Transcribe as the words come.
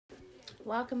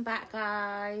Welcome back,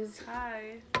 guys.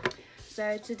 Hi.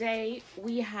 So today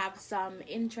we have some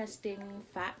interesting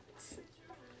facts.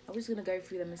 I'm just gonna go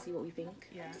through them and see what we think.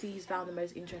 Yeah. See who's found the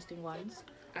most interesting ones.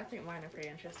 I think mine are pretty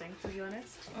interesting, to be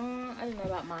honest. I don't know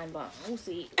about mine, but we'll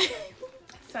see.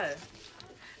 So,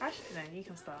 actually, no, you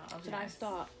can start. Should I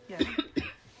start? Yeah.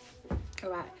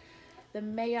 Alright. The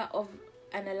mayor of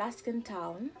an Alaskan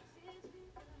town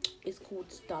is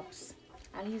called Stubbs.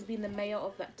 And he's been the mayor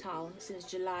of that town since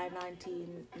July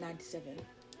 1997.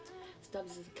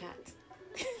 Stubbs is a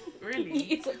cat. Really?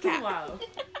 It's a cat. Wow.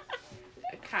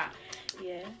 A cat.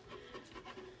 Yeah.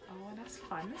 Oh, that's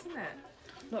fun, isn't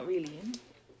it? Not really.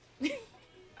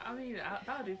 I mean,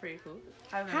 that would be pretty cool.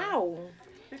 I don't know. How?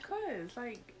 Because,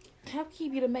 like... How can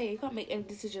you be the mayor? You can't make any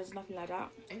decisions, nothing like that.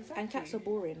 Exactly. And cats are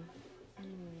boring.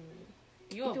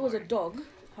 You're If it was a boring. dog,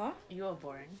 huh? You're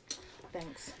boring.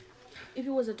 Thanks. If it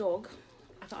was a dog,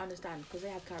 I can understand because they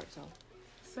have character.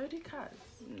 So do cats.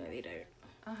 No, they don't.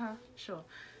 Uh-huh, sure.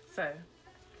 So,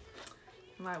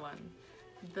 my one.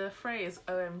 The phrase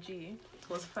OMG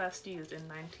was first used in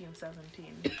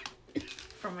 1917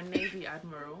 from a Navy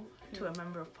admiral to a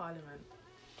member of parliament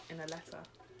in a letter.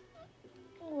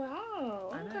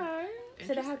 Wow. I know. Okay.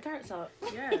 So they have character.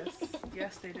 Yes,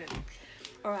 yes they did.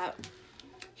 Alright.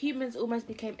 Humans almost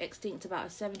became extinct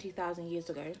about 70,000 years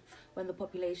ago when the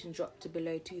population dropped to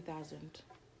below 2,000.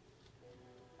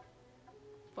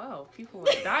 Wow, people were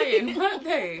dying, weren't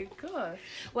they? Gosh.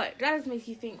 Well, that just makes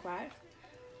you think, right?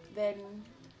 Then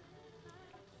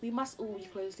we must all be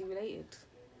closely related.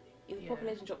 If the Yeah.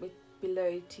 population dropped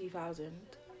below 2,000,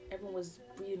 everyone was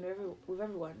breeding with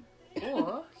everyone.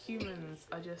 Or humans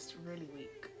are just really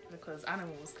weak because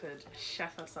animals could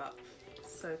chef us up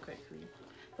so quickly.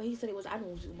 But he said it was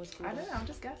animals who was I corona. don't know, I'm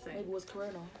just guessing. Maybe it was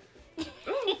corona.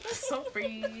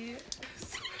 Sorry.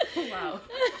 Wow.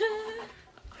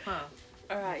 Huh.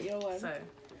 Alright, your one. So,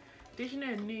 did you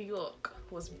know New York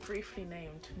was briefly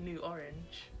named New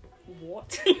Orange?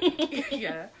 What?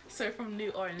 Yeah. So from New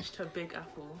Orange to Big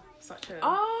Apple. Such a...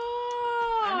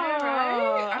 Oh! I know,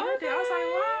 right? I read it, I was like,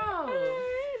 wow.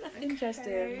 Okay, that's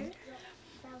interesting.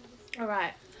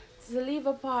 Alright, so to leave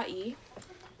a party...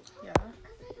 Yeah.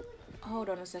 Hold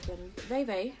on a second.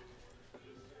 Veve.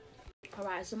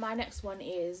 Alright, so my next one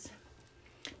is...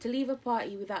 To leave a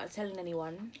party without telling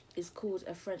anyone is called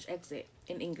a French exit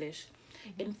in English.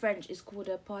 Mm-hmm. In French, it's called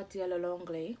a party à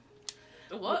l'anglais.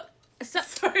 What? So,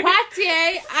 Sorry. party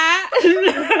à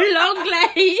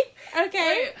l'anglais.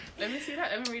 Okay? Wait, let me see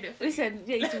that. Let me read it for Listen,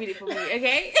 you need to read it for me,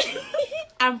 okay?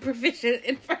 I'm proficient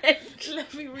in French. you.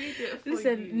 Let me read it for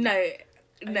Listen, you. no.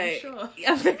 Are you sure?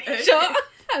 I'm very Okay. sure.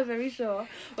 I'm very sure.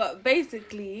 But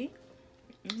basically,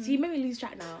 so you made me lose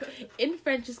track now. In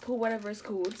French, it's called whatever it's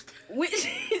called, which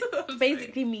I'm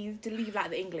basically means to leave like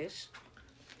the English,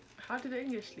 How did the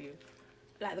English leave?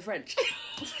 like the French.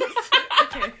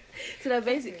 Okay. So they're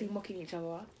basically mocking each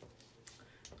other.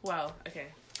 Wow, okay.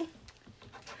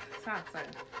 Sad.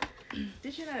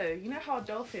 Did you know how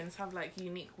dolphins have like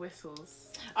unique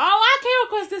whistles? Oh, I came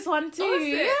across this one too. Oh, is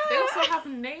it? Yeah. They also have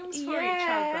names for each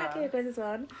I came other. across this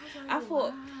one. I was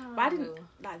thought, like, but I didn't wow.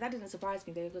 like that. Didn't surprise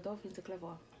me though, because dolphins are clever.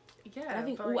 Yeah, And I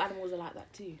think but, all like, animals are like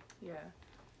that too. yeah,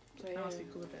 So, that yeah. must be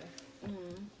cool there.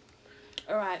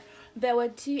 Alright, there were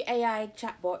 2 AI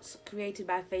chatbots created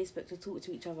by Facebook to talk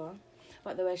to each other,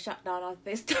 but they were shut down after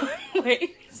they started.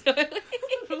 Wait,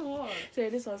 What? so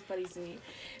this one's funny to me.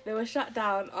 They were shut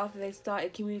down after they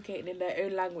started communicating in their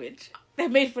own language they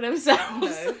made for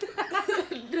themselves.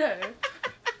 No. No.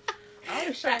 I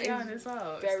would shut That down is as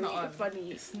well. very It's not on.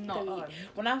 funny. It's not Very- on.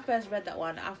 When I first read that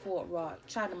one, I thought, right,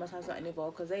 China must have something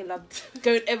involved because they loved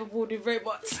going overboard with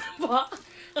robots. But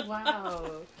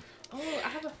Wow. Oh, I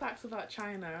have a fact about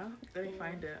China. Let me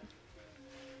find it.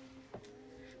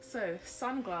 So,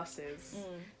 sunglasses.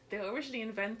 They were originally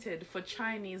invented for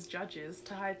Chinese judges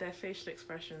to hide their facial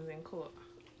expressions in court.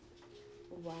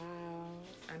 wow.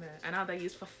 I know. And now they're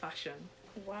used for fashion.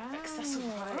 Wow. Accessories.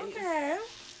 Okay.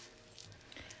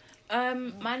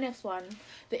 My next one.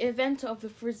 The inventor of the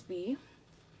frisbee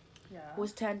Yeah.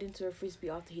 was turned into a frisbee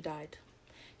after he died.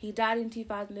 He died in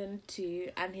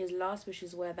 2002, and his last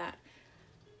wishes were that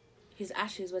his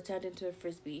ashes were turned into a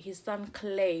frisbee. His son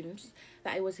claims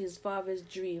that it was his father's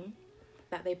dream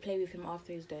that they play with him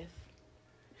after his death.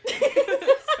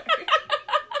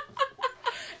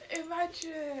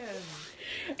 Imagine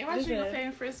you're Listen.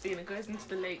 playing frisbee and it goes into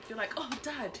the lake. You're like, oh,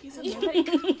 Dad, he's in the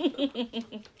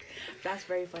lake. That's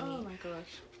very funny. Oh my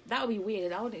gosh. That would be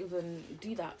weird. I wouldn't even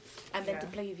do that. And then Yeah. to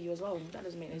play with you as well. That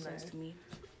doesn't make no No. sense to me.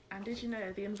 And did you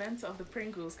know the inventor of the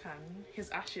Pringles can, his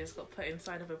ashes got put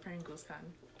inside of a Pringles can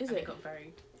Is and it? it got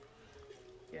buried.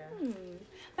 Yeah.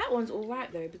 That one's all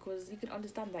right though, because you can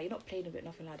understand that you're not playing with it,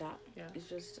 nothing like that. Yeah. It's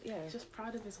just He's just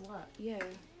proud of his work. yeah.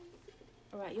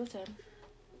 All right, your turn.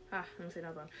 Let me say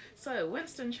another one. So,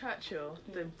 Winston Churchill,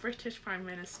 the British Prime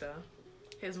Minister,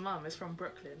 his mum is from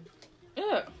Brooklyn.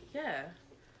 Yeah. Yeah.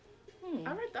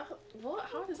 I read that. What?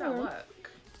 How does that work?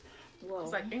 Well,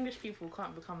 It's like English people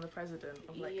can't become the president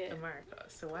of like America,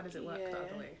 so why does it work the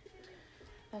other way?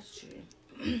 that's true.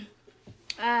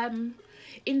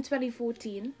 In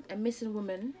 2014, a missing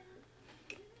woman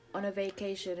on a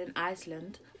vacation in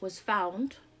Iceland was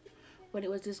found when it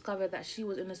was discovered that she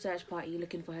was in a search party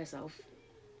looking for herself.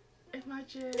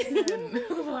 Imagine.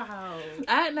 Wow.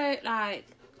 I don't know, like,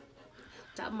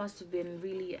 that must have been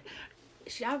really...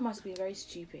 That must have been very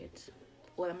stupid.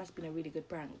 Or that must have been a really good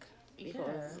prank.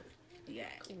 Because, that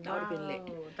would have been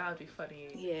lit. That would be funny.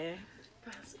 Yeah.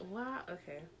 That's... Wow.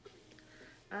 Okay.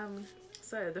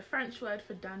 So, the French word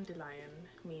for dandelion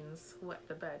means wet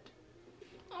the bed,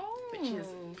 which is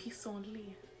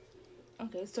pissenlit.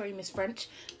 Okay, sorry, Miss French.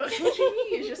 What do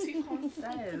you mean? Je suis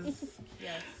française.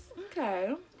 Yes.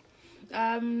 Okay.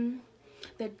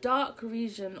 The dark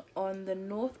region on the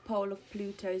north pole of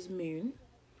Pluto's moon,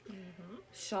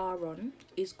 Charon,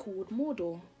 is called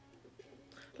Mordor.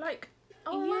 Like,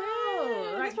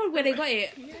 wow. That's probably where they got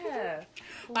it. Yeah.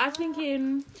 But I was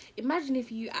thinking, imagine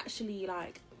if you actually,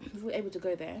 like, if you were able to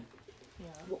go there,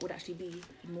 what would actually be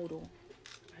in Mordor?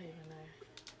 I don't even know.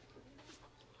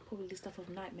 Probably the stuff of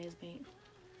nightmares, mate.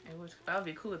 It would. That would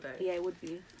be cool though. Yeah, it would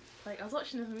be. Like, I was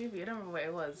watching this movie. I don't remember what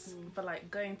it was, but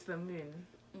like going to the moon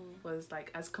was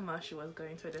like as commercial as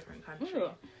going to a different country.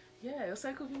 Yeah, it was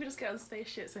so cool. People just get on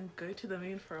spaceships and go to the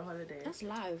moon for a holiday. That's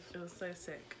live. It was so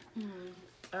sick.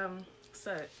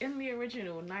 So in the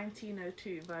original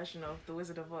 1902 version of The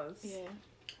Wizard of Oz,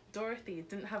 Dorothy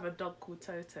didn't have a dog called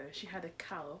Toto. She had a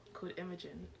cow called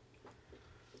Imogen.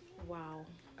 Wow.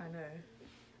 I know.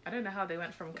 I don't know how they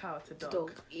went from cow to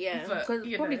dog. Yeah, but,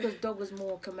 probably because dog was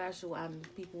more commercial and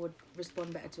people would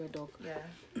respond better to a dog. Yeah.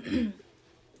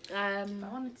 I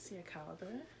wanted to see a cow though.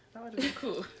 That would have been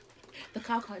cool. The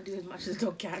cow can't do as much as a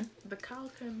dog can. The cow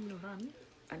can run.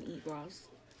 And eat grass.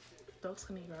 Dogs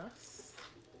can eat grass.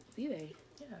 Do they?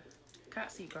 Yeah.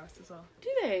 Cats eat grass as well. Do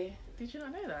they? Did you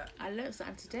not know that? I learned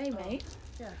something today, mate.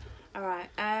 Yeah. Alright.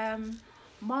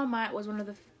 Marmite was one of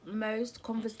the most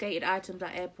confiscated items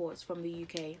at airports from the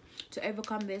UK. To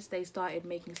overcome this, they started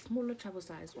making smaller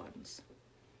travel-sized ones.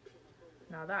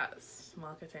 Now that's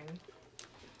marketing.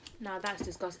 Now that's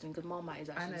disgusting because Marmite is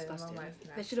actually disgusting.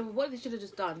 Nice. What they should have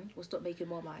just done was stop making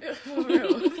Marmite. For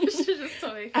real. They should just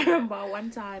stop making I remember one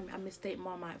time I mistook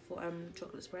Marmite for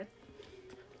chocolate spread.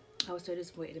 I was so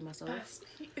disappointed in myself.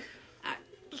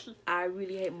 I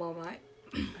really hate Marmite.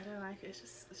 I don't like it.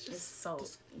 It's just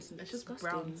salt. It's just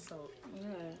brown salt.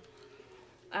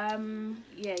 Yeah.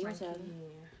 Yeah, your turn.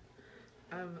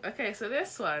 Okay, so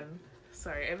this one,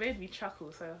 sorry, it made me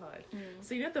chuckle so hard.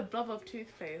 So you know the blob of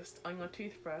toothpaste on your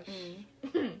toothbrush?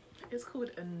 It's called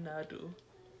a nurdle.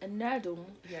 A nurdle?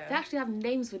 Yeah. They actually have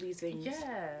names for these things.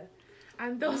 Yeah.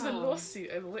 And there was a lawsuit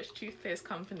over which toothpaste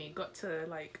company got to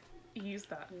like use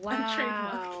that and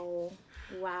trademark.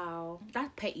 Wow. That's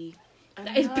petty.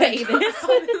 That is pettiness.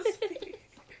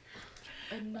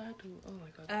 A nurdle. Oh my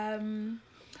god.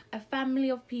 A family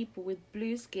of people with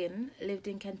blue skin lived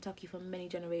in Kentucky for many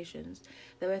generations.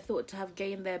 They were thought to have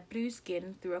gained their blue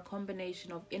skin through a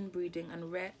combination of inbreeding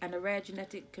and a rare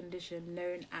genetic condition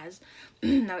known as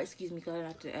now excuse me because I don't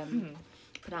have to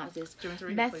pronounce this. Do you want to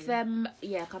read it for you?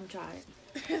 Yeah, come try it.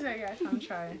 Yeah, come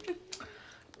try.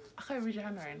 I can't read your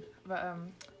handwriting, but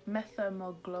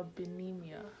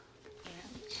methemoglobinemia.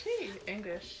 Gee,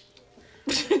 English.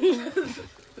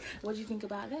 What do you think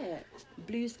about that?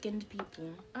 Blue-skinned people.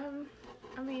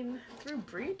 I mean, through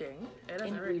breeding, it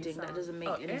doesn't inbreeding, really sound... that doesn't make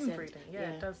any sense. Inbreeding,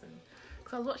 yeah, it doesn't.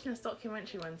 Because I was watching this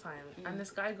documentary one time, and this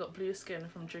guy got blue skin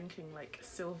from drinking, like,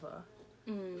 silver.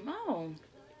 Oh.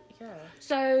 Yeah.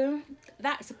 So,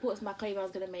 that supports my claim I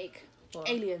was going to make. What?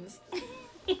 Aliens.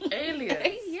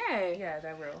 Aliens? Yeah. Yeah,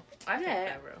 they're real. I think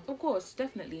they're real. Of course,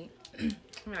 definitely. I mean,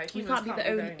 like, we humans can't be the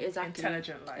only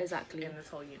intelligent life exactly in this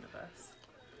whole universe.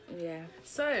 Yeah.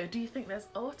 So, do you think there's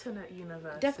alternate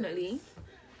universes? Definitely.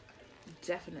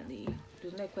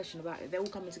 There's no question about it. They're all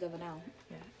coming together now.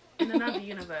 Yeah. In another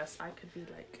universe, I could be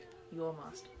like your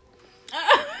master.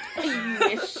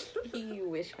 You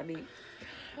wish, honey.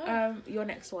 Your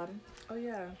next one. Oh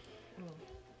yeah.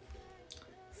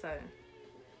 So,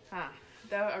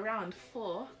 there are around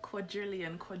 4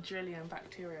 quadrillion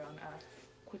bacteria on Earth.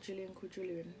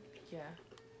 Quadrillion. Yeah.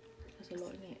 That's a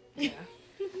lot, isn't it? Yeah.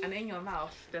 And in your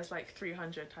mouth, there's like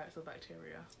 300 types of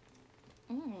bacteria.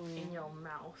 in your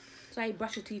mouth. So you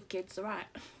brush your teeth, kids, alright?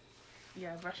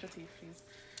 Yeah, brush your teeth, please.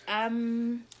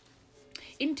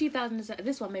 In 2007,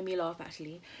 this one made me laugh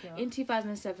actually. Yeah. In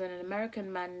 2007, an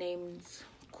American man named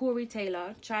Corey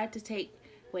Taylor tried to take...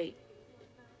 Wait.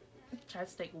 Tried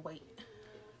to take weight.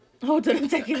 Hold on a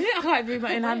second. I can't read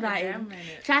my own Wait a handwriting.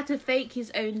 minute. Tried to fake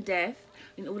his own death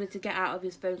in order to get out of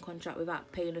his phone contract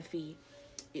without paying a fee.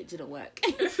 It didn't work.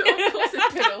 Of course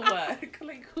it didn't work.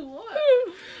 Like, what?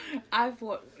 I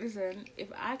thought, listen, if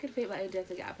I could fake my own death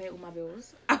to get out pay all my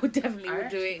bills, I would definitely would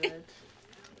do it.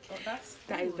 Oh,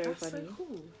 That is very that's funny. So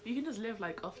cool. You can just live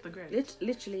like off the grid.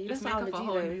 Literally, Just that's make what I up a want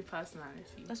whole to do though. new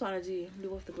personality. That's what I do.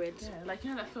 Live off the grid. Yeah, like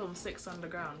you know that film Six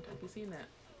Underground. Have you seen it?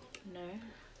 No.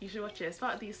 You should watch it. It's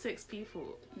about these 6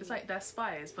 people. It's like they're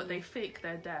spies, but they fake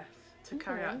their death to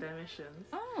carry out their missions.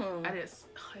 Oh. And it's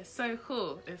so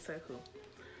cool. It's so cool.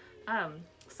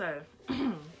 So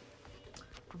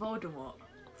Voldemort.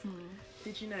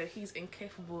 Did you know he's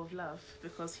incapable of love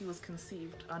because he was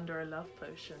conceived under a love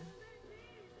potion?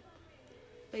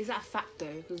 But is that a fact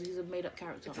though? Because he's a made-up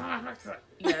character.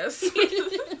 Yes.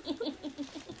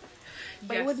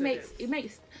 But Yes, it would make is. it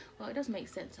makes well, it does make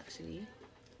sense actually.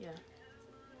 Yeah.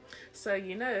 So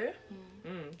you know.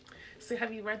 So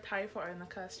have you read Harry Potter and the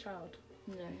Cursed Child?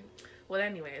 No. Well,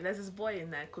 anyway, there's this boy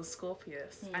in there called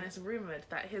Scorpius, and it's rumored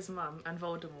that his mum and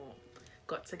Voldemort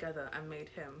got together and made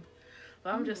him.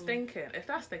 But I'm just thinking, if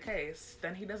that's the case,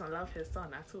 then he doesn't love his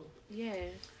son at all. Yeah.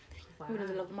 Wow. Who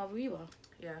doesn't love the mother either?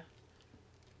 Yeah,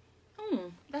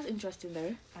 That's interesting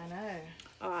though. I know.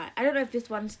 Alright. I don't know if this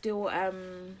one's still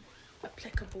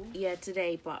Applicable.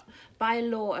 today, but by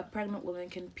law a pregnant woman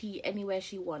can pee anywhere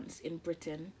she wants in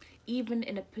Britain, even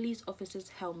in a police officer's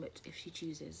helmet if she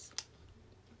chooses.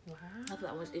 Wow. I thought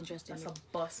that was interesting. That's a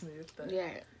boss move, though.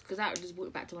 Yeah, because I just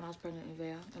walked back to when I was pregnant with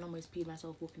Vea and almost peed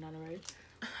myself walking down the road.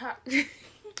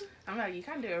 I'm like, you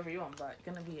can do whatever you want, but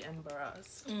you're gonna be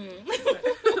embarrassed.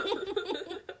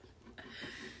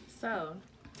 So,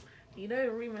 you know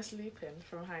Remus Lupin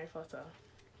from Harry Potter,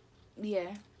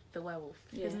 Yeah, the werewolf.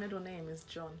 Yeah. His middle name is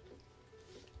John.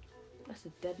 that's a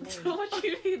dead name. What do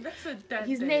you mean? That's a dead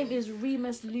His name is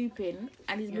Remus Lupin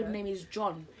and his middle Yeah. name is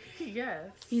John. Yes.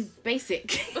 He's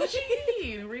basic. What do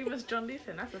you mean? Remus John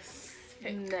Lupin? That's a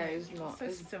sick No, name. it's not. So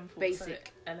It's simple. basic.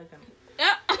 So elegant.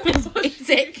 It's What do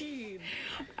basic. you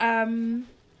mean?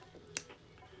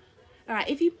 Alright,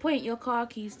 if you point your car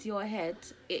keys to your head,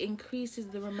 it increases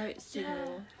the remote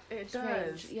signal. It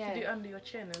Strange, does. yeah. You do it under your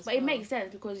chin as But well. it makes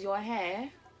sense because your hair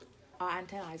are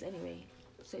antennas anyway.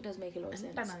 So it does make a lot of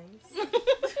sense. Nice.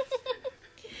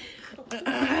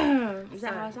 Is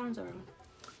that how I sound, Zara?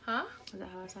 Huh? Is that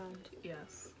how I sound?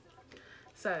 Yes.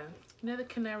 So, you know the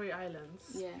Canary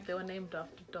Islands? Yeah. They were named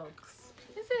after dogs.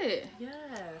 Is it? Yeah.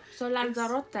 So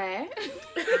Lanzarote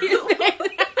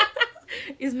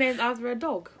is named after a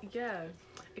dog. Yeah.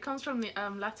 It comes from the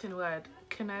Latin word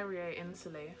Canariae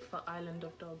Insulae for island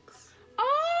of dogs.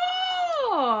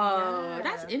 Oh, Yeah.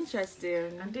 that's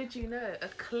interesting. And did you know a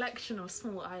collection of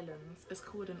small islands is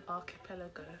called an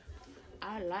archipelago?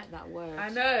 I like that word. I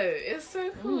know, it's so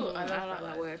cool. I like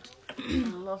that word. I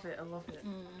love it, I love it.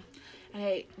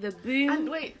 Okay, the boom. And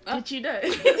wait, did you know?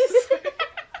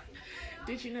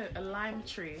 Did you know a lime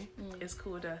tree is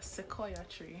called a sequoia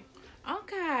tree?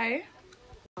 Okay.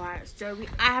 Alright, so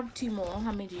I have 2 more.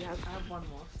 How many do you have? I have one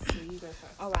more, so you go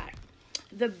first. Alright.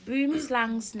 The boom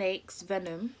slang snake's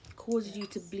venom causes you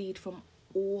to bleed from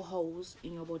all holes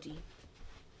in your body.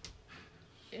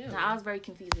 Ew. Now, I was very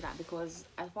confused with that because,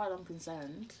 as far as I'm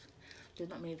concerned, there's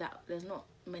not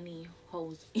many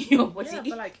holes in your body. Yeah,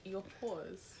 but like your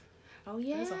pores, oh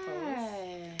yeah. there's a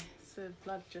hole. so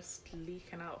blood just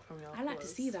leaking out from your I like to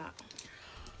pores. see that.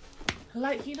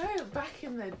 Like, you know, back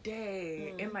in the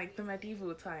day, in like the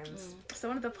medieval times, so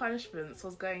one of the punishments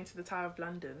was going to the Tower of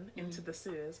London into the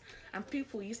sewers, and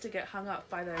people used to get hung up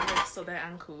by their wrists or their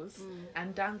ankles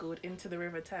and dangled into the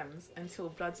River Thames until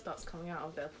blood starts coming out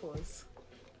of their pores.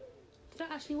 Did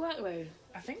that actually work though?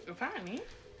 I think, apparently.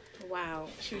 Wow.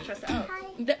 Should we test it out?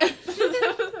 We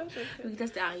can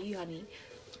test it out on you, honey.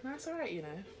 No, it's alright, you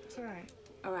know. It's alright.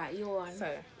 Alright, you're on.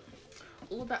 So,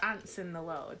 all the ants in the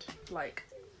world, like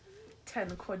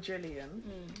 10 quadrillion,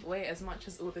 weigh as much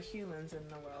as all the humans in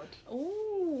the world.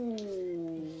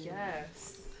 Ooh.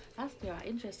 Yes. That's quite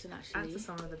interesting, Ants actually. are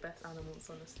some of the best animals,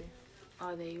 honestly.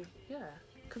 Are they? Yeah.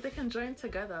 Because they can join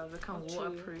together, become True.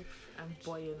 waterproof and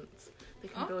buoyant. They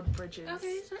can Oh, build bridges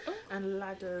Okay, so, and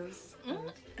ladders.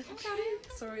 okay.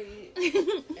 Sorry.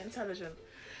 Intelligent.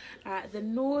 Alright, the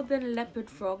northern leopard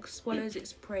frog swallows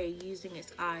its prey using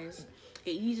its eyes.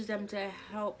 It uses them to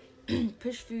help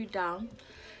push food down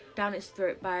its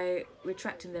throat by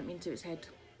retracting them into its head.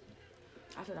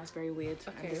 I think that's very weird.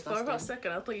 and Okay, for disgusting. about a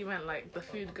second, I thought you meant like the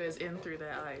food goes in through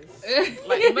their eyes.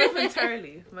 Like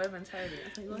momentarily. I was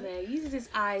like, what? Yeah, he uses his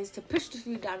eyes to push the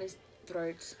food down his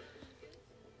throat.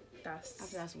 I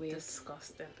think that's weird.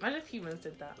 Disgusting. Imagine if humans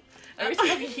did that. Every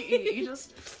time you eat, you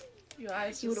just your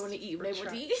eyes. You wouldn't want to eat with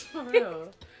retract. nobody. For real.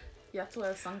 You have to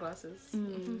wear sunglasses.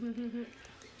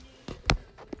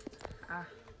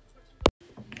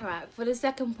 Alright, for the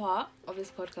second part of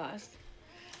this podcast,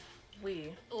 We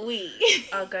we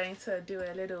are going to do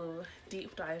a little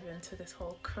deep dive into this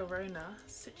whole corona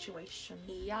situation.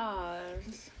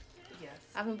 yes. Yes.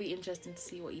 I think it'll be interesting to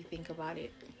see what you think about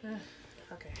it.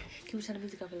 Okay. Can we turn the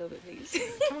music up a little bit, please?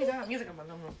 Can we turn music on my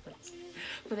number, please?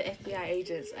 For the FBI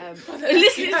agents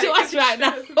listening to us right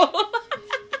now.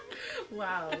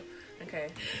 Wow. Okay.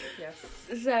 Yes.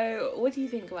 So, what do you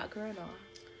think about corona?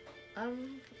 I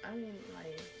mean,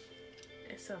 like,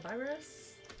 it's a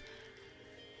virus.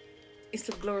 It's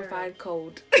a glorified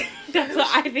cold. That's what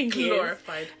I think it is.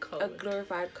 Glorified cold. A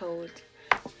glorified cold.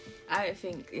 I don't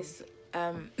think it's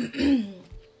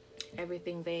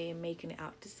everything they're making it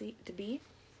out to be.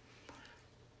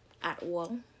 At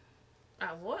all.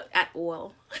 At what? At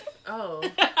all. Oh.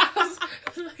 I was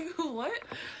like, what?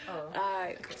 Oh.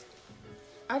 Like,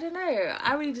 I don't know.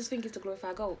 I really just think it's a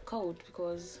glorified cold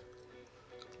because,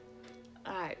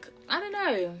 like, I don't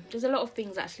know. There's a lot of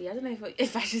things actually. I don't know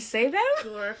if I should say them.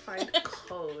 Glorified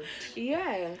cold.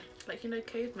 Yeah. Like,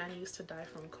 cavemen used to die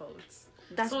from colds.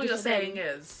 That's So all you're good for them. saying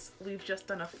is we've just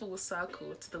done a full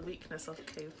circle to the weakness of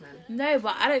cavemen. No,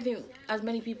 but I don't think as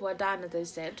many people are dying as they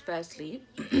said. Firstly,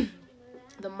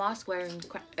 the mask wearing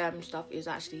stuff is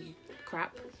actually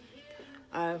crap.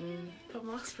 But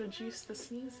masks reduce the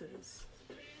sneezes.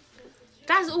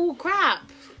 That's all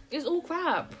crap. It's all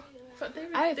crap. But they,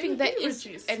 I don't they think there do is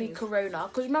reduce any sneezes. corona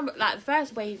because remember, like the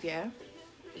first wave, yeah.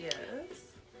 Yes.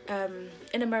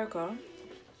 In America,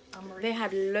 they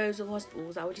had loads of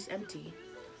hospitals that were just empty.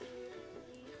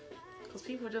 Because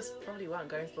people just probably weren't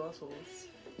going to the hospitals.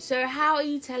 So how are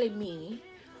you telling me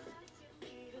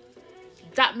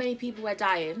that many people were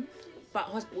dying, but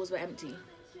hospitals were empty?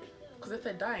 Because if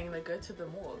they're dying, they go to the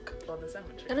morgue or the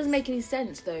cemetery. That doesn't make any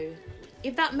sense, though.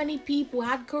 If that many people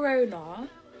had corona,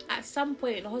 at some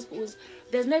point in the hospitals,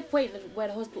 there's no point where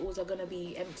the hospitals are going to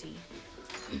be empty.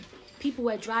 People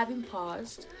were driving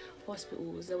past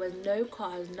hospitals. There was no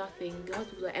cars, nothing. The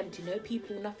hospitals were empty. No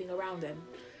people, nothing around them.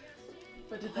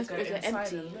 But did The they go hospitals were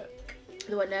inside empty. and look?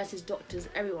 There were nurses, doctors,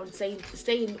 everyone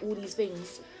saying all these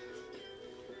things.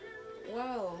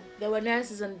 Wow. There were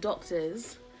nurses and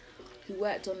doctors who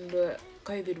worked on the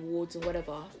COVID wards and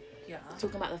whatever, Yeah.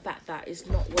 talking about the fact that it's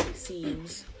not what it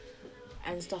seems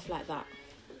and stuff like that.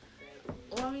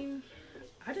 Well, I mean,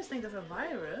 I just think it's a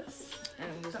virus.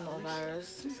 And it's not a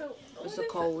virus. So It's what a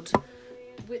is cold.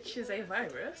 it? Which is a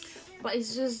virus. But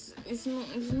it's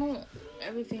not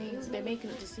everything they're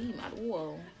making it to seem at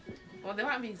all. Well, they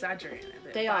might be exaggerating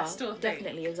it. They but I are still think,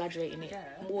 definitely exaggerating it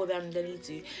Yeah. more than they need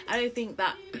to. I don't think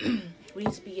that we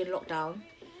need to be in lockdown.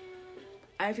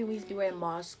 I don't think we need to be wearing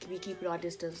masks, be keeping our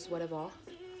distance, whatever.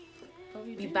 But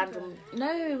we Be do banned that. from...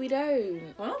 No, we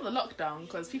don't. Well, not the lockdown,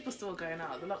 because people still going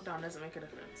out. The lockdown doesn't make a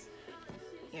difference.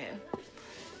 Yeah.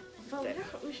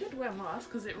 But we should wear masks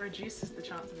because it reduces the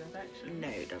chance of infection. No,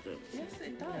 it doesn't. Yes,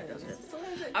 it does. No, it doesn't. So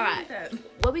why is it All right. doing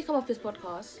that? When we come off this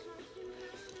podcast,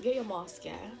 get your mask,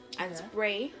 yeah? And Yeah.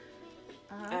 spray,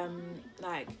 Uh-huh.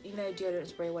 like, deodorant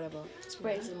spray, whatever.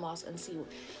 Spray it in the mask and see what...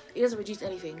 It doesn't reduce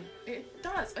anything. It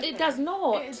does. It does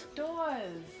not. It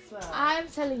does. I'm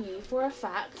telling you for a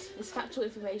fact, it's factual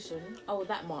information. Oh,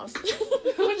 that mask.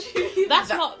 What do you mean That's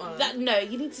that not one? that. No,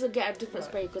 you need to get a different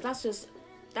Right. spray because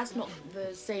that's not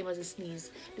the same as a sneeze.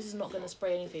 This is not gonna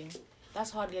spray anything.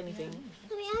 That's hardly anything.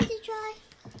 Mommy, I have to try.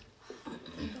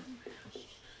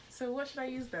 So what should I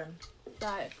use then?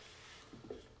 Like,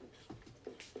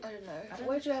 I don't know. I don't-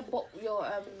 Where'd you have your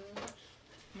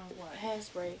My what?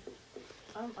 hairspray?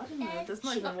 I don't know. There's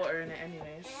not even water in it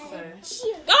anyways.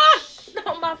 So Ah!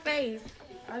 Not my face.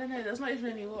 I don't know. There's not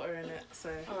even any water in it. So.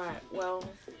 All right. Well,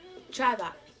 try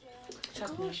that.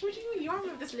 Trust me. Gosh, what do you mean? You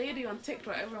remember this lady on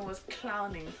TikTok everyone was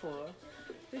clowning for?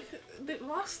 The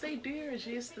masks, they do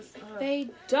reduce this. They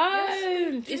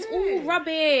don't. Yes, they It's do. all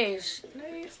rubbish. No,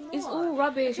 it's not. It's all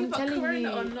rubbish. Okay, I'm but telling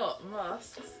corona or you. not,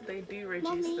 masks, they do reduce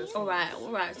Mommy. this. All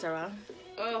right, Sarah.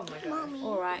 Oh my god. Mommy.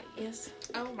 All right. Yes.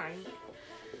 Oh my.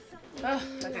 Oh,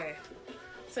 okay.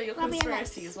 So your Mommy,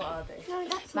 conspiracies, what are they? No,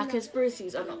 that's My enough.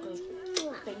 conspiracies are not.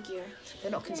 Thank you.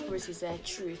 They're not conspiracies. They're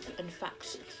truth and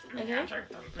facts. Okay.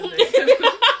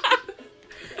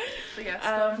 So yes,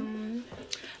 I don't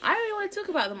really want to talk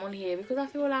about them on here because I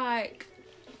feel like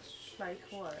like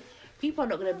what? people are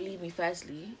not gonna believe me.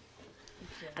 Firstly,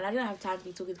 Yeah. And I don't have time to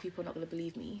be talking to people who are not going to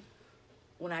believe me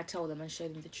when I tell them and show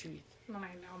them the truth.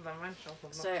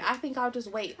 So I think I'll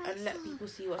just wait and let people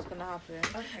see what's going to happen.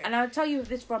 Okay. And I'll tell you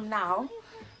this from now.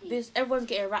 Everyone's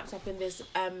getting wrapped up in this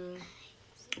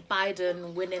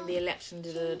Biden winning the election.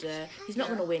 He's not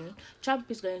going to win.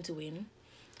 Trump is going to win.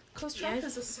 Because Trump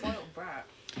is a spoiled brat.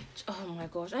 Oh my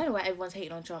gosh. I don't know why everyone's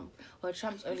hating on Trump. Well,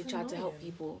 Trump's only tried to help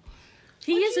annoying. people.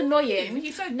 He is annoying.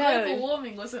 He said No. global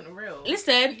warming wasn't real.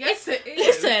 Listen. Yes, it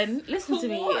is. Listen to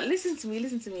me. What? Listen to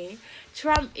me.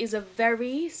 Trump is a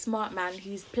very smart man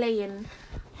who's playing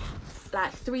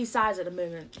like three sides at the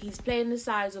moment. He's playing the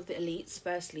sides of the elites,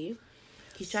 firstly.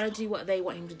 He's trying to do what they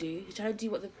want him to do. He's trying to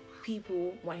do what the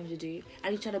people want him to do.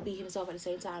 And he's trying to be himself at the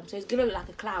same time. So he's going to look like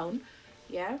a clown.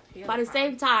 Yeah? But at the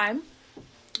same time,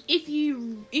 if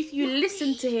you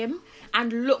listen to him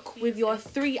and look with your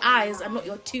three eyes and not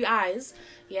your two eyes,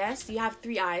 yes, you have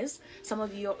three eyes. Some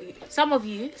of you,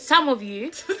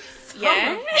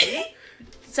 yeah.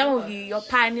 Some of you, your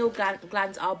pineal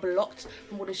glands are blocked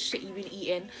from all the shit you've been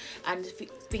eating and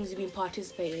things you've been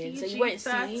participating in. So you won't see.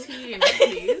 PG-13,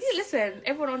 please. Listen,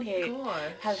 everyone on here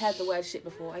God. has heard the word shit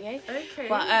before, okay? Okay,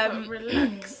 But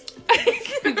relax.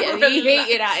 Get me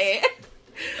hated at it.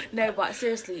 No, but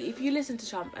seriously, if you listen to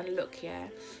Trump and look here,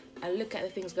 and look at the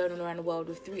things going on around the world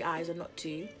with three eyes and not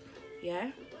two,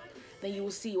 yeah, then you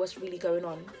will see what's really going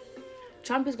on.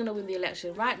 Trump is going to win the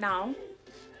election. Right now,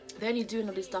 they're only doing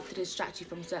all this stuff to distract you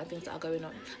from certain things that are going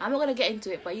on. I'm not going to get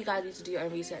into it, but you guys need to do your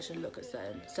own research and look at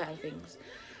certain things,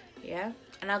 yeah?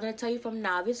 And I'm going to tell you from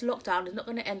now, this lockdown is not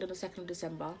going to end on the 2nd of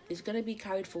December. It's going to be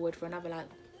carried forward for another,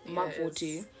 month or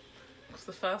two. Because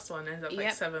the first one ends up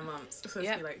 7 months. So it's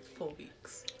going to be 4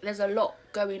 weeks. There's a lot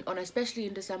going on, especially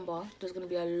in December. There's going to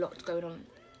be a lot going on,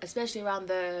 especially around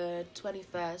the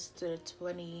 21st to the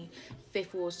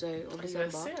 25th or so of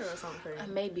December. Or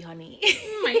something. Maybe, honey.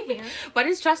 Maybe. But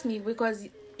it's, trust me, because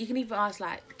you can even ask,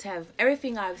 Tev,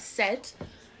 everything I've said,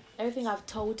 everything I've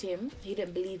told him, he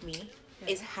didn't believe me,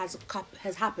 has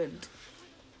happened.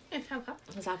 It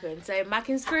has happened. So my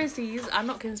conspiracies are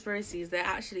not conspiracies, they're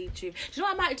actually true. Do you know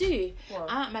what I might do?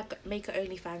 What? I might make an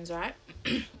OnlyFans, right?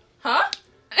 Huh?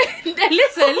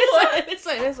 listen. Wait,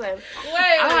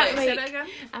 say that again?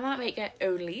 I might make it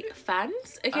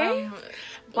OnlyFans, okay?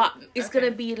 But it's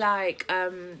gonna be like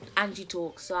Angie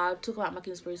talks. So I'll talk about my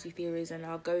conspiracy theories and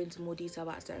I'll go into more detail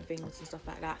about certain things and stuff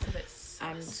like that.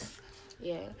 And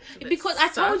yeah, because I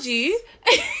told you,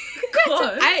 I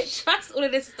don't trust all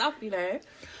of this stuff, you know.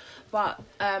 But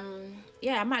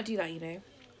yeah, I might do that, you know.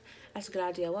 That's a good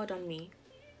idea. Well done, me.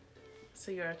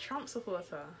 So you're a Trump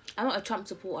supporter? I'm not a Trump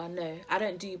supporter. No, I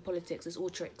don't do politics. It's all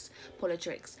tricks,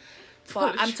 politics.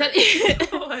 But I'm telling you.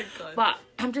 Oh my God. But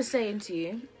I'm just saying to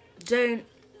you, don't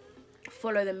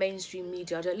follow the mainstream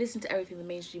media. Don't listen to everything the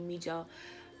mainstream media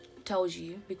tells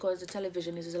you, because the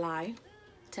television is a lie.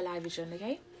 Television,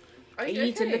 okay? You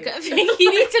need to look at things.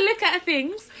 You need to look at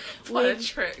things.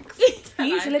 Politics. You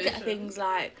need to look at things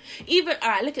even. All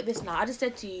right, look at this now. I just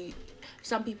said to you,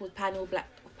 some people's pineal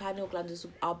glands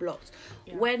are blocked.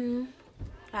 Yeah. When,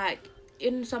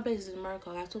 in some places in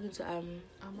America, I was talking to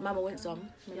Mama Winsome.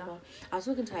 Yeah. I was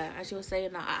talking to her and she was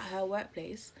saying that at her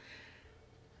workplace,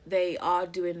 they are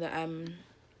doing the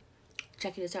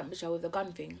checking the temperature with the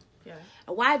gun thing. Yeah.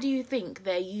 And why do you think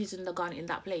they're using the gun in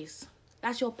that place?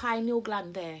 That's your pineal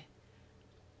gland there.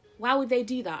 Why would they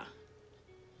do that?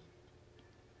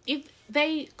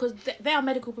 Because they are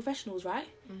medical professionals, right?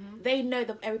 Mm-hmm. They know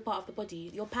every part of the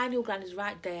body. Your pineal gland is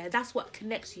right there. That's what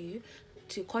connects you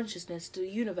to consciousness, to the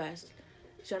universe.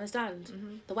 Do you understand?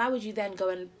 Mm-hmm. So why would you then go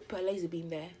and put a laser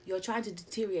beam there? You're trying to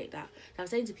deteriorate that. So I'm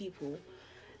saying to people,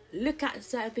 look at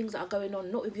certain things that are going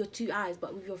on, not with your two eyes,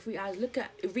 but with your three eyes.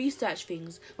 Research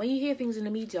things. When you hear things in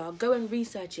the media, go and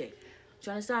research it. Do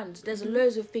you understand? There's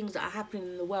loads of things that are happening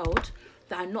in the world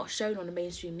that are not shown on the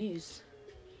mainstream news.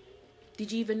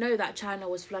 Did you even know that China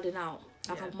was flooding out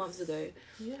a couple months ago?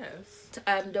 Yes.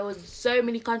 There was so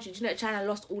many countries. You know, China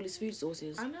lost all its food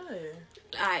sources. I know.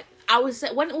 I was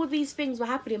when all these things were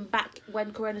happening back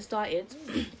when Corona started,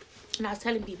 and I was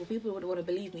telling people wouldn't want to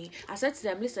believe me. I said to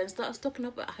them, listen, start stocking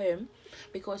up at home,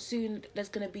 because soon there's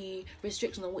going to be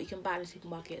restrictions on what you can buy in the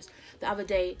supermarkets. The other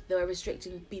day, they were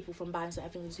restricting people from buying certain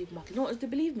things in the supermarket. No one to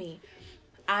believe me.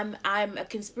 I'm a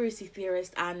conspiracy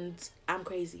theorist and I'm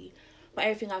crazy. But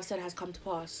everything I've said has come to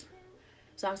pass.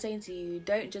 So I'm saying to you,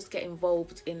 don't just get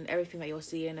involved in everything that you're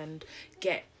seeing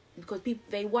because people,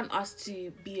 they want us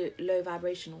to be low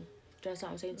vibrational. Do you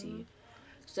understand what I'm saying to you?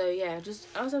 So yeah,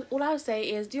 all I would say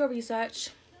is do your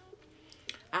research,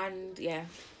 and yeah.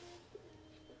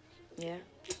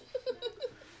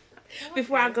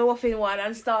 before I go off in one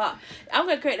and start. I'm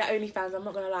gonna create that OnlyFans. I'm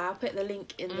not gonna lie. I'll put the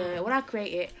link in the when I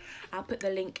create it. I'll put the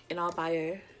link in our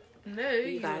bio. No,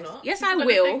 you guys. Not. Yes, People I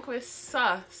will. Think we're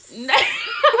sus. No.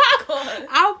 God.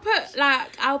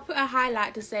 I'll put a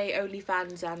highlight to say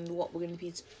OnlyFans and what we're gonna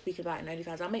be speaking about in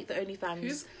OnlyFans. I'll make the OnlyFans.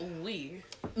 Who's we?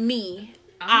 Me.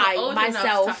 I'm not old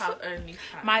myself. enough to have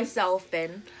OnlyFans. Myself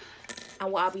then.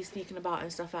 And what I'll be speaking about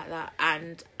and stuff like that.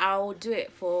 And I'll do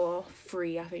it for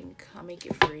free, I think. I'll make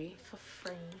it free. For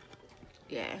free.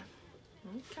 Yeah.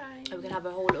 Okay. And we can have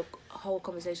a whole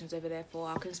conversations over there for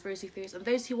our conspiracy theories and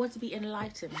those who want to be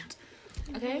enlightened.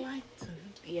 Okay?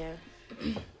 Enlightened. Yeah.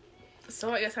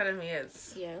 So what you're telling me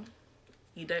is Yeah.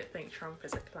 you don't think Trump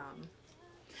is a clown?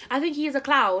 I think he is a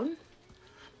clown,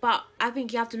 but I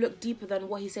think you have to look deeper than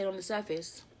what he's saying on the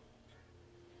surface.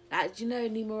 Like, do you know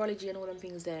numerology and all them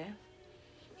things there?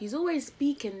 He's always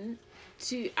speaking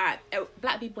to...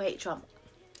 black people hate Trump.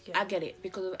 Yeah. I get it,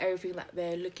 because of everything that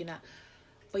they're looking at.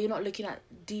 But you're not looking at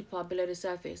deeper below the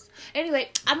surface. Anyway,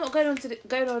 I'm not going on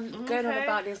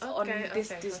about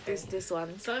this this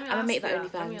one. So let me I'm gonna make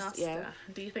that Let me OnlyFans. ask Yeah. you,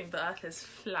 do you think the Earth is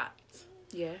flat?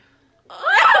 Yeah.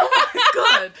 Oh my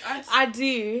God! I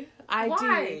do.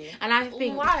 Why? And I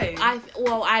think why?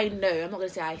 I know. I'm not gonna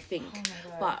say I think, Oh my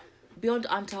God. but beyond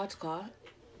Antarctica,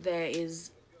 there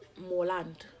is more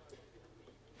land.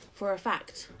 For a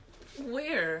fact.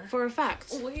 Where? For a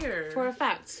fact. Where? For a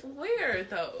fact. Where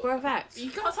though? For a fact.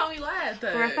 You can't tell me where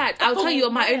though. For a fact. I'll tell you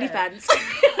on my Where? OnlyFans.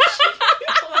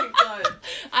 Oh my God.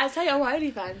 I'll tell you on my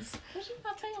OnlyFans. What do you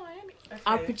not tell you on my OnlyFans? Okay.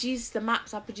 I'll produce the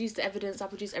maps, I'll produce the evidence, I'll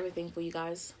produce everything for you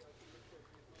guys.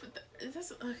 Is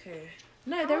this okay?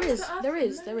 No, How there is is. the Earth- There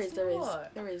is. no, There is. it's There is.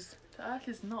 not. There is. The Earth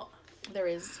is not. There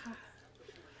is.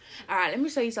 Alright, let me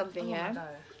show you something, Oh yeah? no.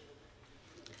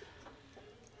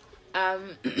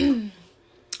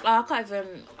 I can't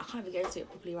even get into it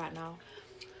properly right now.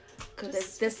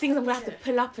 Because there's things I'm going to have to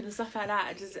pull up and stuff like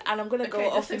that. And I'm going to go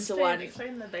off into one.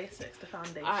 Explain the basics, the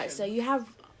foundation. Alright, so you have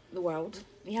the world,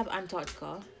 you have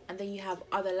Antarctica, and then you have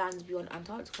other lands beyond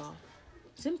Antarctica.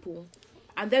 Simple.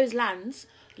 And those lands,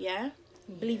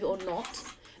 believe it or not,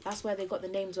 that's where they got the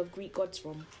names of Greek gods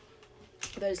from.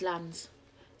 Those lands.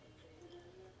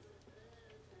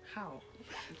 How?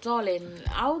 Darling,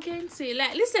 I'll get into it.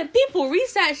 Like, listen, people,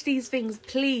 research these things,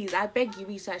 please. I beg you,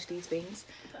 research these things.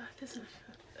 The Earth isn't.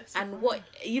 And what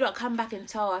you don't come back and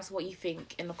tell us what you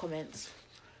think in the comments.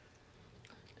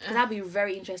 Because I'll be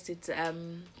very interested to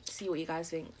see what you guys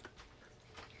think.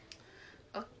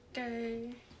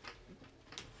 Okay.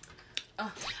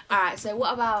 Alright, so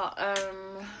what about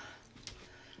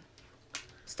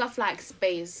stuff like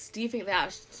space? Do you think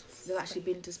they've actually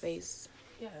been to space?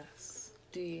 Yes.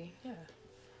 Do you? Yeah.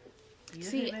 You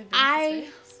See, think they've been to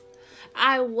space?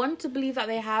 I want to believe that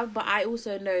they have, but I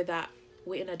also know that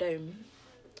we're in a dome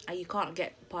and you can't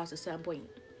get past a certain point.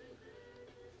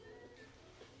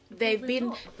 They've been...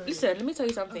 not, though. Listen, let me tell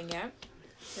you something, yeah?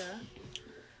 Yeah.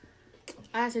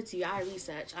 I said to you, I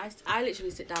research. I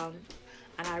literally sit down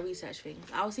and I research things.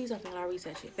 I'll see something and I'll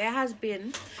research it. There has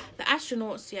been the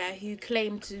astronauts, who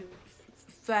claimed to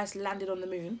first landed on the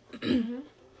moon.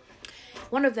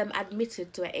 One of them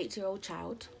admitted to an 8-year-old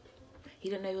child. He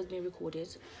didn't know he was being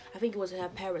recorded. I think it was her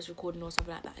parents recording or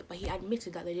something like that. But he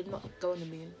admitted that they did not go on the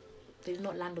moon. They did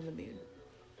not land on the moon.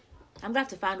 I'm gonna have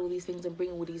to find all these things and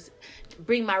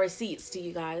bring my receipts to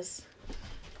you guys.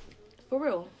 For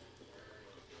real.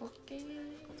 Okay.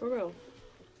 For real.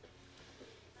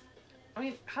 I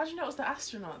mean, how do you know it was the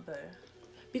astronaut though?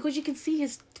 Because you can see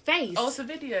his face. Oh, it's a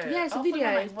video. Yeah, it's a I thought video.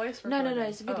 you meant, like, voice No, recording.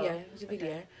 it's a video. Oh, It's a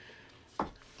video. okay.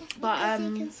 But Because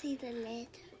you can see the lid.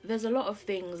 there's a lot of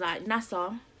things like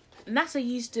NASA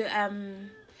used to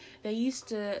they used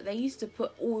to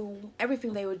put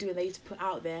everything they were doing, they used to put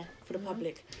out there for the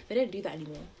public. They don't do that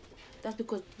anymore. That's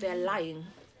because they're lying.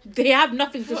 They have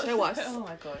nothing to show us. Oh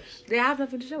my gosh. They have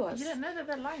nothing to show us. You don't know that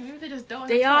they're lying. Maybe they just don't.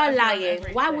 They wanna are tell everyone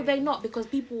lying. Why would they everything. not? Because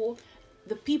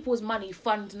the people's money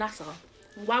fund NASA.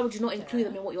 Why would you not include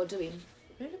them in what you're doing?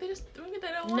 Maybe they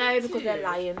don't want No, to. because they're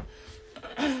lying.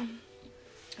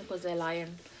 Because they're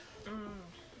lying.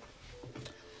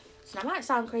 So that might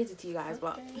sound crazy to you guys,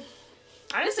 but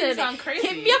I didn't say it sound crazy.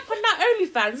 hit me up on that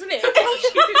OnlyFans, isn't it?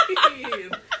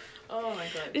 Oh my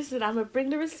god. Listen, I'm gonna bring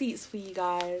the receipts for you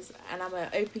guys, and I'm gonna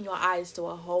open your eyes to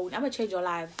a whole. I'm gonna change your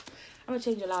life. I'm gonna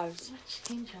change your lives.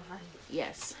 Change your life.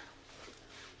 Yes.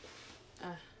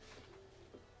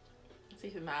 Let's see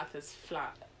if the math is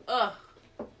flat. Ugh.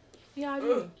 Yeah, I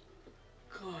do. Ugh.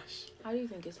 Gosh. I do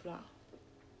think it's flat.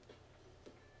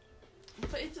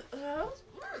 But it's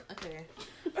okay.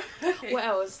 Okay. What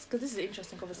else? Because this is an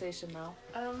interesting conversation now.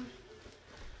 I don't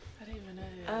even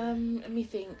know. Let me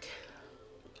think.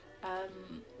 I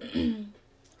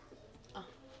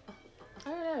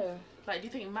don't know. Like, do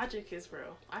you think magic is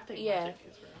real? I think Yeah. magic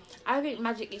is real. I think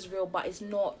magic is real, but it's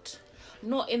not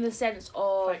in the sense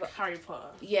of Like Harry Potter.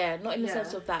 yeah, not in the Yeah.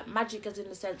 sense of that. Magic is in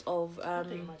the sense of I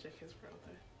think magic is real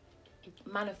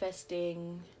though.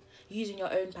 manifesting, using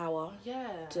your own power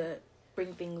Yeah. to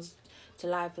bring things to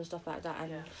life and stuff like that.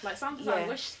 And Yeah. Like sometimes I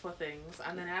wish for things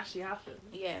and then it actually happens.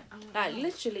 yeah, Oh my like God.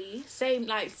 literally same.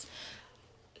 Like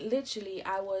literally,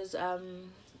 I was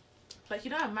Like, you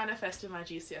know, I manifested my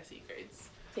GCSE grades.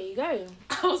 there you go.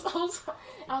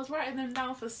 I was writing them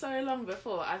down for so long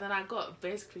before, and then I got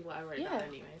basically what I wrote down Yeah.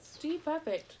 anyways. See,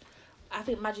 perfect. I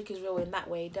think magic is real in that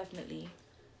way, definitely.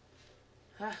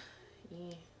 Yeah.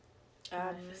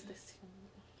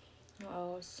 What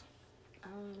else? I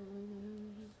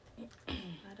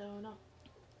don't know.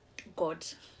 God.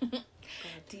 God.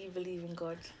 Do you believe in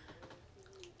God?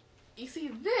 You see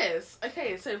this?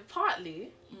 Okay, so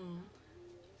partly, Mm.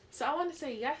 so I want to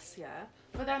say yes, yeah,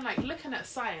 but then like looking at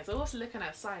science, I'm also looking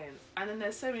at science, and then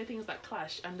there's so many things that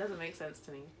clash and doesn't make sense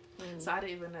to me. Mm. So I don't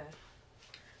even know.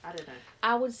 I don't know.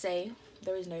 I would say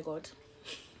there is no God.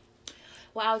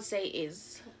 What I would say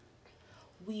is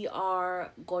we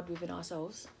are God within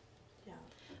ourselves. Yeah.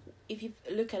 If you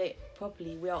look at it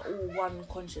properly, we are all one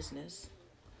consciousness.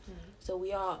 So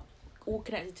we are all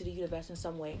connected to the universe in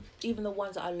some way, even the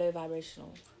ones that are low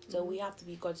vibrational. So we have to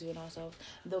be gods within ourselves.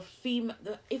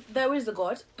 If there is a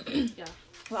God, Yeah.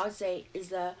 what I would say is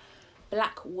the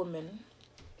black woman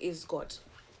is God.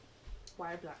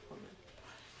 Why a black woman?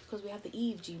 Because we have the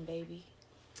Eve gene, baby.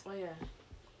 Oh yeah.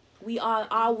 We are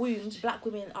our wombs, black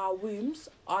women, our wombs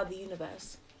are the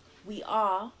universe. We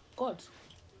are God.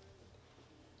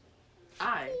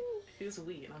 Who's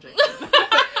we? I'm joking.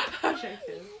 I'm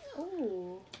joking.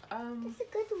 Oh, it's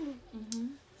a good one. Mm-hmm.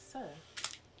 So,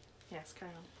 yes,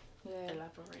 carry on. Yeah.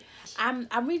 Elaborate.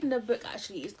 I'm reading a book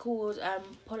actually. It's called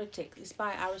Politics. It's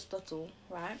by Aristotle,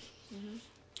 right? Mm-hmm.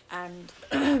 And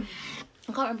I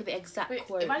can't remember the exact Wait,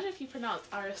 quote. imagine if you pronounce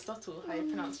Aristotle how you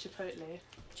pronounce Chipotle.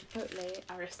 Chipotle.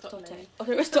 Aristotle.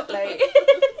 Aristotle. Okay,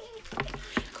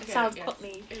 Sounds yes,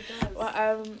 cockney. It does.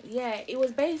 Well, yeah, it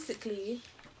was basically.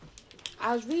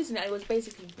 I was reading it. It was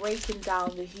basically breaking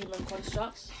down the human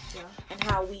constructs Yeah. and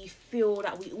how we feel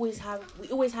that we always have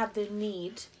the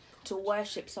need to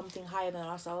worship something higher than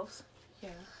ourselves. Yeah.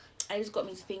 And it just got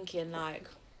me thinking. Like,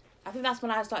 I think that's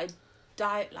when I started.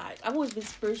 Like, I've always been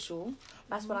spiritual.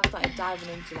 That's when I started diving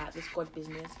into like this God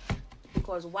business.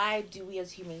 Because why do we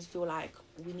as humans feel like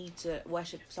we need to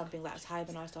worship something that's higher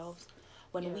than ourselves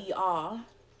when we are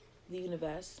the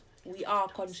universe? We are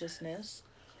consciousness.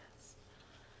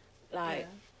 Like,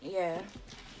 yeah.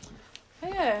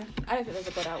 I don't think there's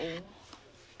a God at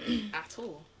all. At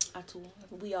all. At all.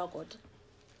 We are God.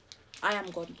 I am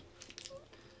God.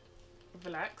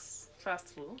 Relax.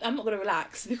 First of all. I'm not gonna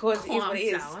relax because it is what it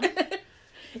is. Calm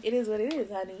It is what it is,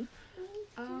 honey.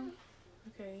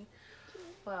 Okay.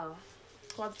 Well,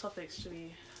 what other topics should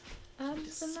we?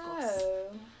 Discuss.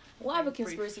 What other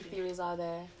conspiracy briefly. theories are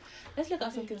there? Let's look I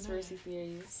at some don't even conspiracy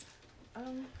theories. I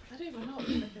don't even know what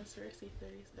kind of conspiracy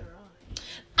theories there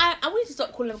are. I want to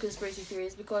stop calling them conspiracy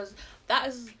theories because that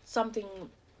is something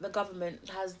the government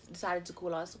has decided to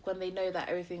call us when they know that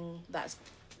everything that's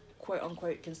quote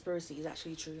unquote conspiracy is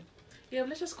actually true. Yeah, but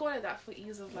let's just call it that for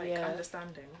ease of Yeah.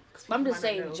 understanding. 'Cause I'm people just might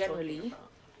not saying know what we're talking generally. about.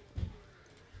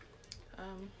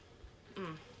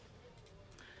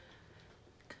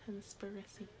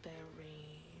 Conspiracy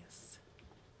theories.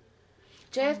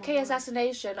 JFK God.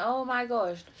 assassination. Oh my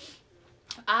gosh.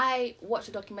 I watched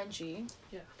a documentary.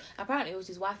 Yeah. Apparently it was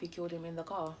his wife who killed him in the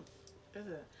car. Is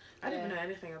it? I didn't Yeah. know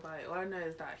anything about it. All I know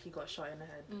is that he got shot in the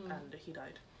head and he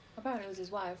died. Apparently it was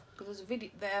his wife because there's a video.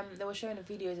 They were showing the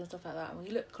videos and stuff like that. And when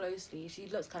you look closely, she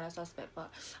looks kind of suspect.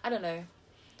 But I don't know.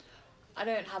 I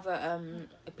don't have a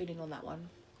opinion on that one.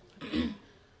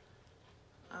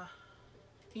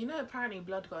 You know, apparently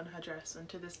blood got on her dress, and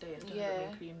to this day it still hasn't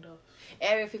been cleaned off.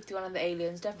 Area 51 and the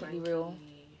aliens definitely real.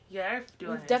 Yeah, Area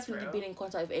 51 We've is definitely real. been in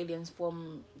contact with aliens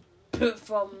from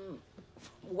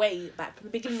way back from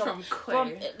the beginning From of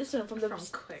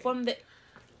Quay. from the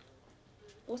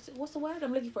what's the word?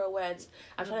 I'm looking for a word.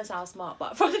 I'm trying to sound smart,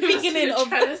 but from the beginning of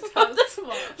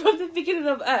from the beginning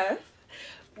of Earth.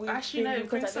 We've Actually, been no, in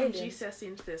bring contact some with aliens. GCSE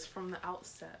into this from the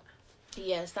outset.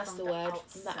 Yes, that's From the the word.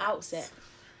 From the outset.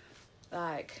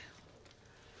 Like,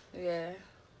 yeah.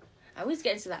 And we need to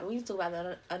get into that. We need to talk about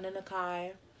the Anunnaki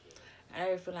and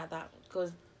everything like that.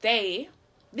 Because this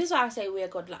is why I say we are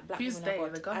God, like black Who's women are they?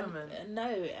 God. The government?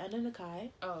 No,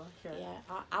 Anunnaki. Oh, yeah.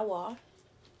 Yeah, our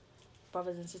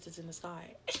brothers and sisters in the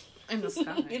sky. In the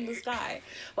sky. in the sky.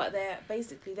 But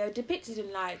they're depicted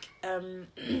in like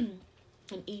in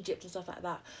Egypt and stuff like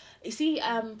that. You see,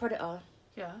 Predator.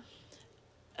 Yeah.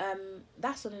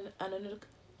 That's an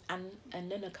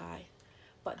Anunnaki,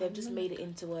 but they've just made it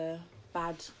into a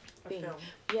bad thing. Film.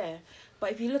 Yeah,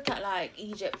 but if you look at like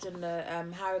Egypt and the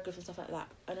hieroglyphs and stuff like that,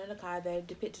 Anunnaki, they're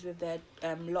depicted with their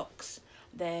locks,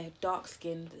 they're dark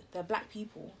skinned, they're black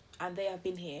people, and they have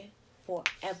been here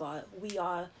forever. We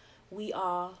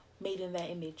are made in their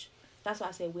image. That's why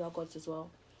I say we are gods as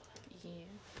well. Yeah.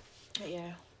 But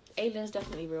yeah, aliens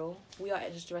definitely real. We are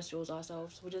extraterrestrials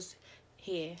ourselves. We're just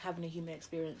here having a human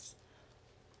experience.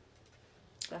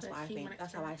 That's what I think.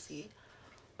 That's how I see it.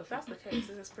 If that's the case,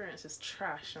 this experience is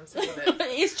trash. I'm sick of it.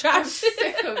 It's trash. I'm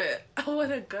sick of it. I want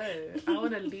to go. I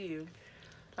want to leave.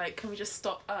 Like, can we just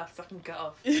stop Earth so I can get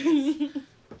off?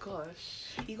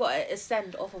 Gosh. You got to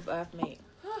ascend off of Earth, mate.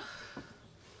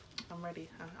 I'm ready.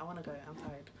 I want to go. I'm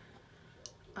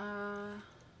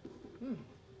tired.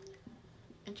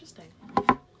 Interesting.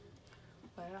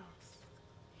 What else?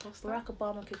 What's Barack that?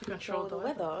 Obama could control the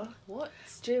weather What?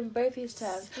 during both his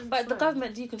terms. But the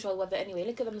government do control the weather anyway.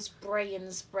 Look at them spraying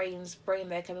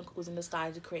their chemicals in the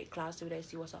sky to create clouds so we don't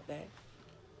see what's up there.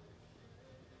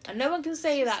 And no one can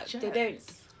say that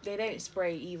they don't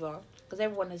spray either, because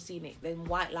everyone has seen it. Them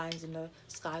white lines in the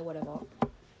sky, whatever.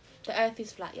 The Earth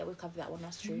is flat. Yeah, we've covered that one.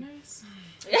 That's true. Nice.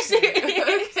 Yes.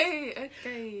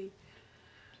 Okay.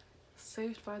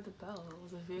 Saved by the Bell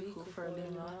was a vehicle for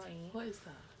Illuminati. What is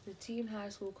that? The teen high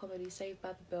school comedy Saved by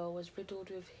the Bell was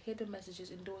riddled with hidden messages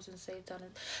endorsing Satan.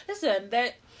 Listen,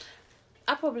 that's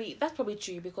probably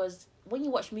true, because when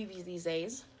you watch movies these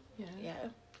days, yeah,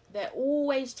 they're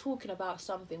always talking about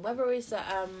something. Whether it's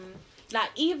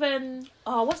like even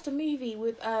what's the movie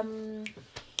with the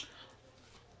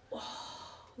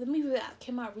movie that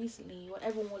came out recently, what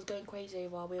everyone was going crazy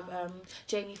over, with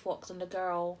Jamie Foxx and the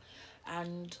girl,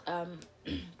 and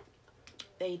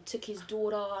they took his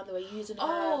daughter and they were using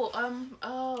her.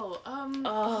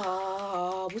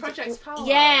 Project Power.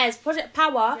 Yes, Project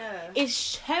Power Yeah. is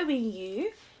showing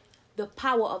you the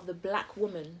power of the black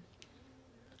woman.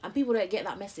 And people don't get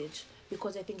that message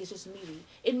because they think it's just a movie.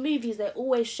 In movies, they're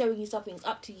always showing you something. It's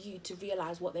up to you to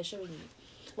realise what they're showing you.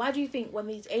 Why do you think when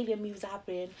these alien movies are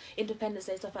happening, Independence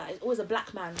Day, stuff like that, it's always a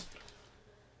black man?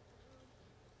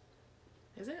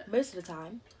 Is it? Most of the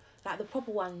time. Like the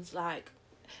proper ones, like...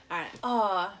 I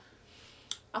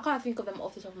can't think of them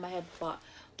off the top of my head, but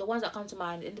the ones that come to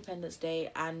mind, Independence Day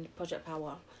and Project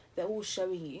Power, they're all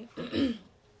showing you...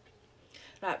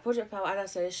 Like, Project Power, as I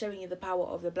said, is showing you the power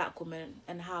of the black woman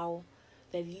and how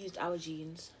they've used our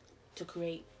genes to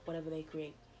create whatever they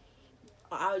create.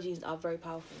 Our genes are very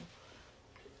powerful.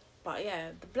 But yeah,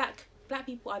 the black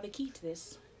people are the key to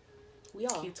this. We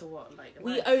are. Key to what? Like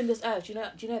we life? own this earth. Do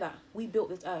you know that? We built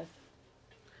this earth.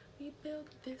 We built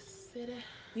this city.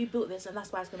 We built this, and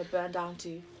that's why it's going to burn down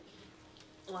too.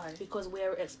 Why? Because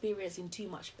we're experiencing too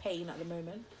much pain at the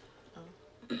moment.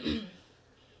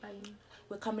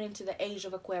 We're coming into the age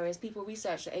of Aquarius. People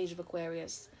research the age of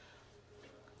Aquarius.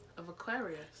 Of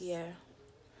Aquarius? Yeah.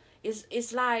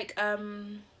 It's like,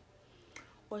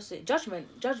 what's it?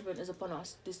 Judgment. Judgment is upon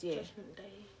us this year. Judgment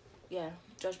Day. Yeah,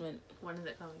 Judgment. When is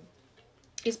it coming?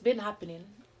 It's been happening.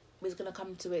 It's going to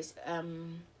come to its,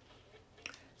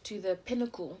 to the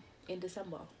pinnacle in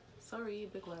December. Sorry,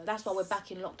 big words. That's why we're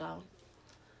back in lockdown.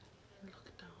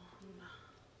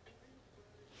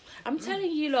 I'm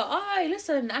telling you, look,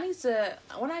 listen, I need to,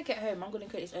 when I get home, I'm going to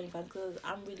create this OnlyFans because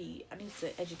I need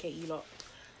to educate you lot.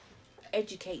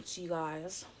 Educate you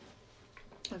guys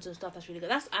on some stuff that's really good.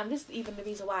 And this is even the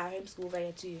reason why I homeschool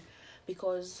Rhea too,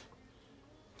 because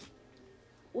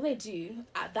all they do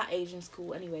at that age in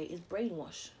school anyway is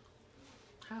brainwash.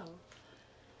 How?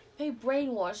 They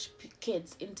brainwash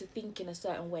kids into thinking a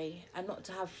certain way and not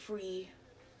to have free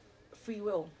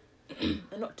will.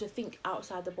 And not to think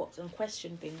outside the box and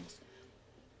question things.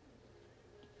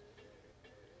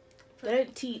 They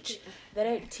don't teach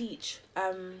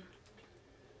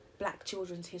black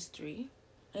children's history.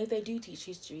 And if they do teach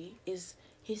history,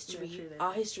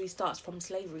 our history starts from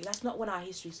slavery. That's not when our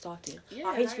history started. Yeah,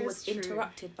 our history was true.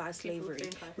 interrupted by slavery.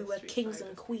 We were kings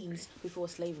and queens before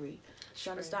slavery. Do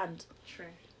you understand? True.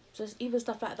 So it's even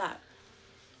stuff like that.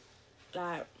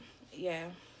 Like, yeah.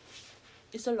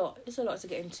 It's a lot to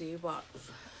get into, but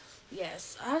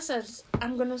yes, I said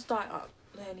I'm gonna start up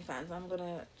the OnlyFans. I'm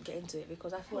gonna get into it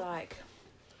because I feel like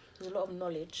there's a lot of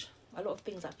knowledge, a lot of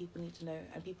things that people need to know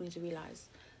and people need to realise.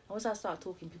 And once I start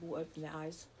talking, people will open their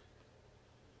eyes.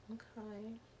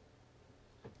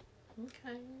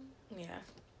 Okay. Yeah.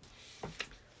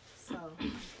 So,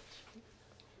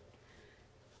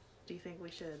 do you think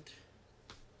we should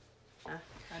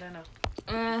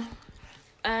don't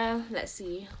know. Let's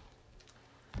see.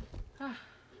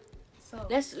 So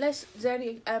Let's. Is there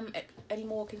any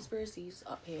more conspiracies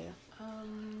up here?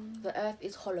 The Earth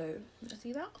is hollow. Did you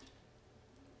see that?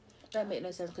 That make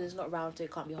no sense because it's not round, so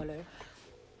it can't be hollow.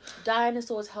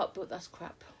 Dinosaurs helped build. That's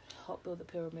crap. Help build the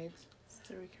pyramids.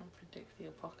 so we can predict the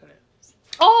apocalypse.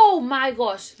 Oh my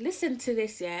gosh! Listen to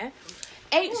this, yeah.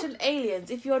 Ancient aliens.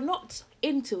 If you're not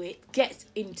into it, get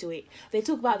into it. They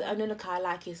talk about the Anunnaki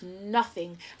like it's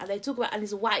nothing, and they talk about, and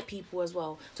it's white people as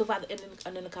well. Talk about the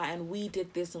Anunnaki and we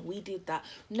did this and we did that.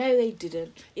 No, they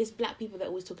didn't. It's black people they're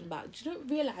always talking about. Do you not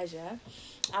realize? Yeah,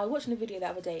 I was watching a video the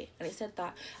other day and it said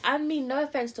that. I mean, no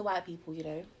offense to white people, you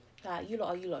know. Like, you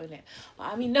lot in it. But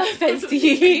I mean, no offense to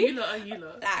you. You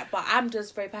lot. Like, but I'm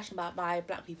just very passionate about my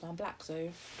black people. I'm black, so.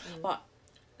 But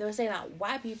they were saying that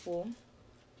white people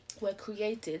were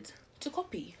created to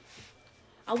copy.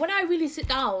 And when I really sat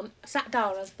down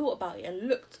and thought about it and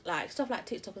looked, like, stuff like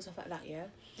TikTok and stuff like that, yeah.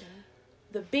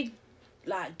 The big,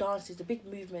 like, dances, the big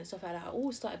movements, stuff like that, are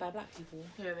all started by black people.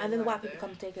 Yeah, and then the white people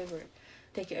come and take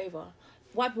it over.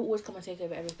 White people always come and take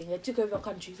over everything. They took over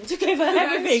countries. They took over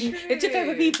everything. They took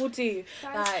over people too.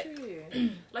 That's true.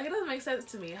 Like, it doesn't make sense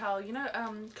to me how, you know,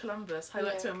 Columbus, how he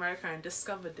went to America and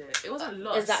discovered it. It wasn't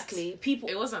lost. Exactly.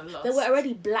 It wasn't lost. There were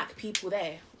already black people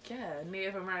there. Yeah,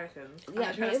 Native Americans.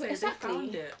 Yeah, They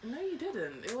found it. No, you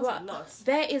didn't. It wasn't lost.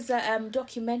 There is a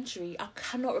documentary. I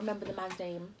cannot remember the man's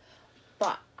name,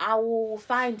 but I will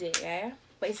find it. Yeah,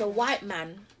 but it's a white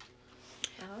man.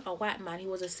 A white man. He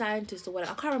was a scientist or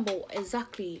whatever. I can't remember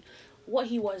exactly what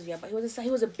he was. Yeah, but he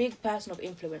was a big person of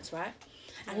influence, right?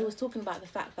 And he was talking about the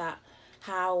fact that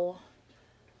how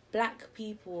black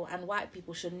people and white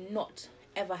people should not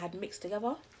ever had mixed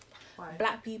together. Why?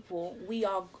 Black people, we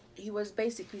are. He was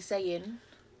basically saying,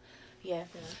 he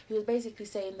was basically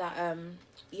saying that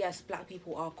yes, black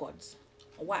people are gods.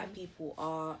 White people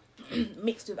are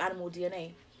mixed with animal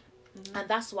DNA, and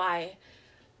that's why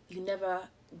you never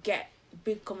get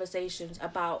big conversations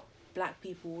about black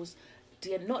people's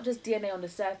DNA, not just DNA on the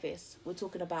surface. We're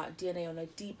talking about DNA on a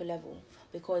deeper level,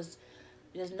 because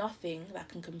there's nothing that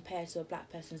can compare to a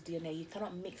black person's DNA. You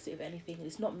cannot mix it with anything.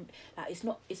 It's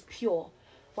pure.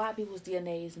 White people's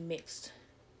DNA is mixed,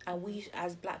 and we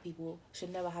as black people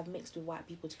should never have mixed with white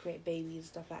people to create babies and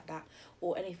stuff like that,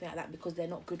 or anything like that, because they're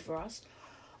not good for us.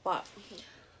 But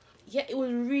yeah, it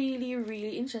was really,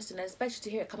 really interesting, especially to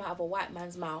hear it come out of a white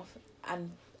man's mouth,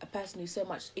 and a person who's so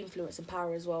much influence and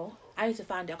power as well. I need to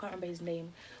find it. I can't remember his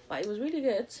name, but it was really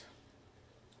good.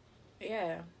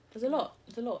 Yeah, there's a lot.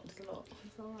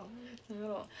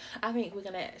 I think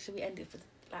should we end it for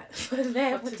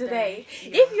today?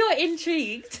 Yeah. If you're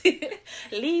intrigued,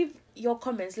 leave your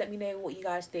comments. Let me know what you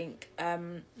guys think. I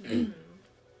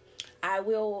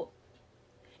will.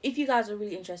 If you guys are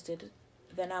really interested,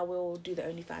 then I will do the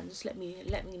OnlyFans. Just let me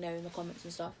know in the comments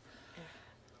and stuff.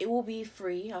 It will be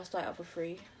free. I'll start out for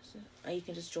free, and you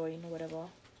can just join or whatever.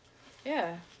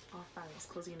 Yeah. Oh, thanks,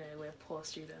 because, you know, we're poor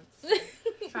students.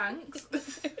 Thanks.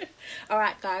 All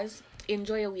right, guys.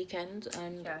 Enjoy your weekend,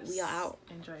 and we are out.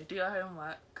 Enjoy. Do your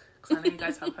homework, because I know you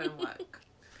guys have homework.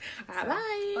 All right,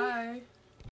 bye. Bye.